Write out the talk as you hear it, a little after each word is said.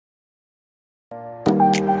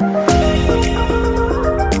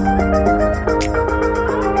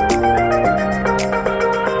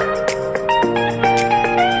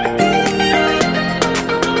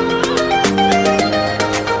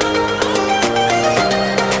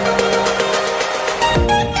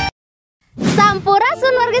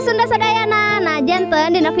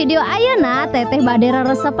janten dina video ayeuna teteh bade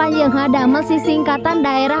reresepan jeung ngadamel si singkatan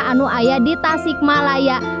daerah anu aya di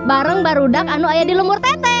Tasikmalaya bareng barudak anu aya di lembur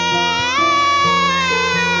teteh.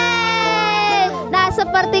 Nah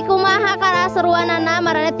seperti kumaha kana seruanana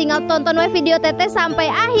marane tinggal tonton we video teteh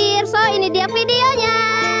sampai akhir. So ini dia videonya.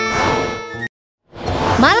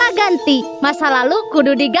 Malah ganti, masa lalu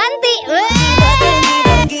kudu diganti.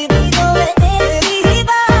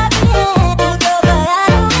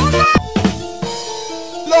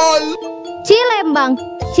 Cilembang,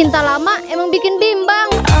 cinta lama emang bikin bimbang.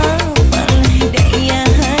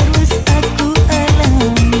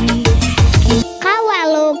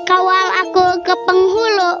 Kawal aku ke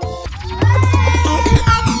penghulu.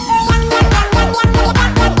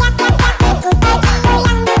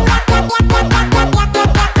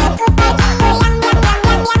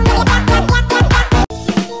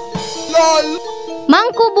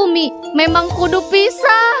 Mangku bumi memang kudu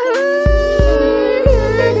pisah.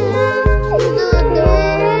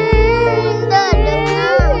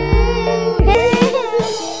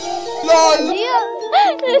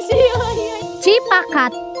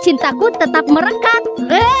 Cipakat, cintaku tetap merekat.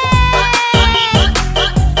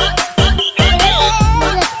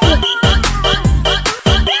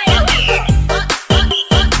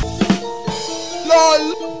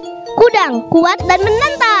 Kudang kuat dan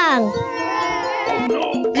menantang.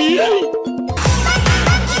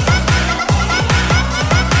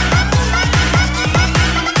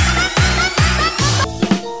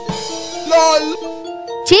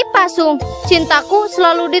 Cipasung, cintaku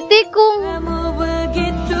selalu ditikung. Kamu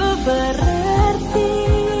begitu berarti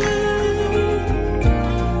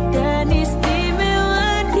dan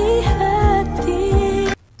istimewa di hati.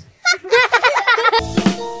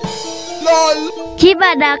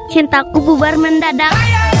 Cibadak, cintaku bubar mendadak.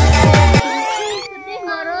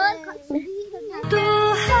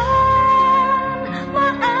 Tuhan,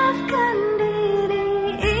 maafkan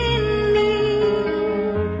diri ini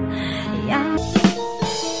yang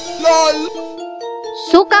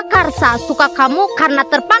Suka karsa, suka kamu karena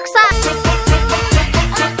terpaksa.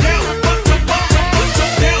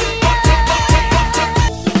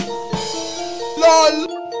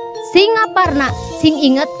 Singaparna, sing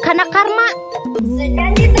inget karena karma.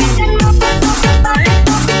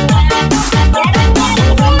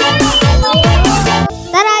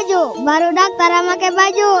 Taraju, barudak tara make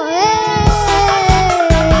baju.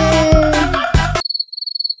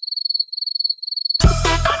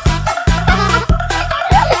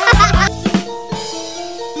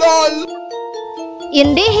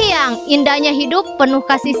 Indih hiang, indahnya hidup penuh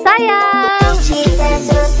kasih sayang.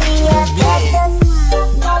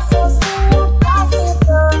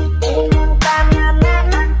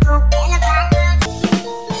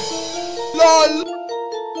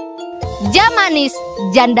 Jamanis,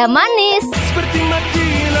 janda manis. Seperti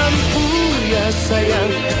mati lampu ya sayang,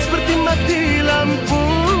 seperti mati lampu.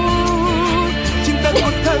 Cintaku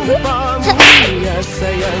tanpamu ya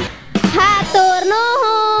sayang.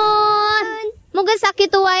 Haturnuhun. Mungkin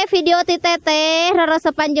sakitu wae video ti teteh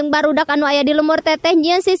reresepan jeung barudak anu aya di lembur teteh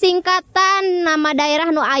jeung si singkatan nama daerah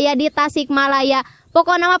anu aya di Tasikmalaya.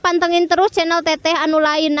 Pokoknya mah pantengin terus channel teteh anu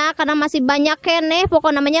lainna karena masih banyak keneh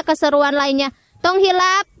pokoknya namanya keseruan lainnya. Tong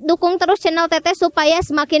hilap, dukung terus channel teteh supaya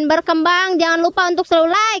semakin berkembang. Jangan lupa untuk selalu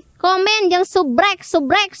like, komen, jangan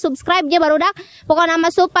subscribe aja barudak. Pokoknya nama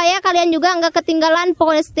supaya kalian juga nggak ketinggalan.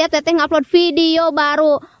 Pokoknya setiap teteh ngupload video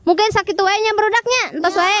baru. Mungkin sakit waenya barudaknya.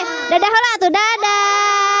 Entos wae. Dadah heula tuh,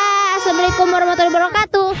 dadah. Assalamualaikum warahmatullahi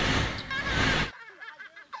wabarakatuh.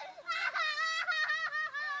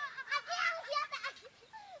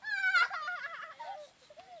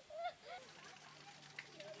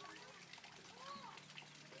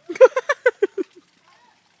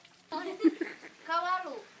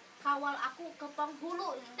 Kawal aku ke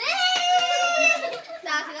penghulu.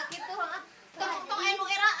 Nah, sila kitu ha. Tong enu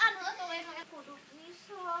eraan heuh, tong enu kudu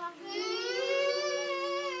bisa.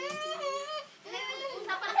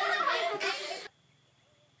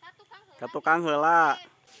 Ka tukang heula.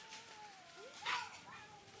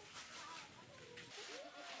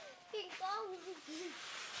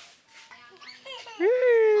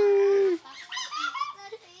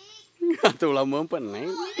 Atuh lah mempen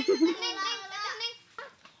neng.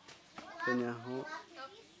 Nyaho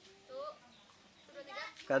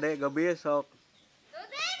kade gabi sok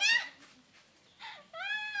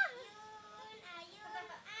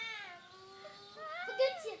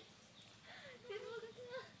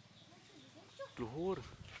luhur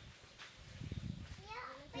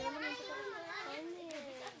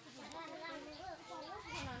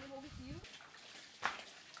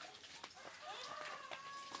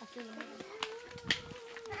Haturnuhun.